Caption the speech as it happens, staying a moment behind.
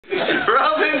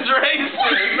Robin's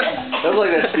racing. That was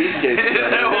like that speed skate. It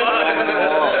was.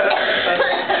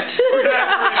 We're gonna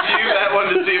have to review that one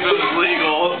to see if it was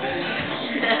legal.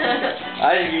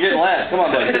 You're getting last. Come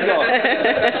on, buddy. Keep going.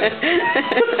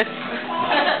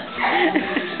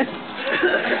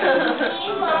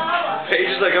 Paige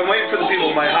is like, I'm waiting for the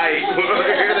people my height.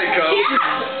 Here they come.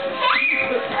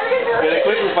 Yeah, they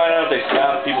quickly find out if they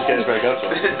stop, people can't break up to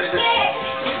them.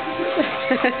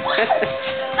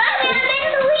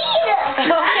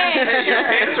 Hey, your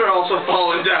pants are also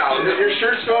falling down. Your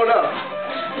shirt's going up.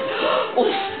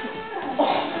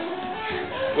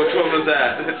 Which one was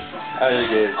that? I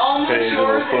think it's Paige a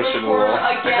little push and roll.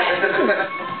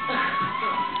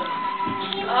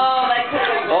 Oh, that could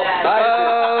have been bad.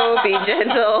 Oh, be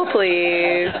gentle,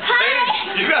 please.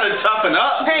 Paige, you gotta toughen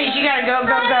up. Paige, you gotta go,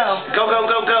 go, go. Go, go,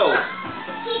 go, go.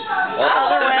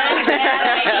 Other way, bad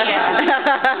idea.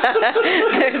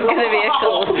 There's gonna be a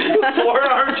cold.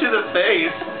 Forearm to the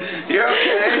face. You're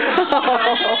okay.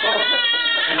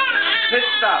 Pit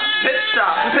stop, pit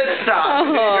stop, pit stop. Oh.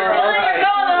 You're You're alright.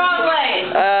 going the wrong way.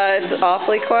 It's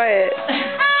awfully quiet.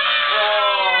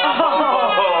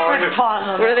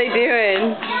 What are they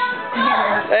doing?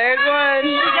 There's one.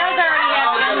 She does already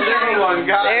have There's one,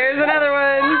 guys. There's another one.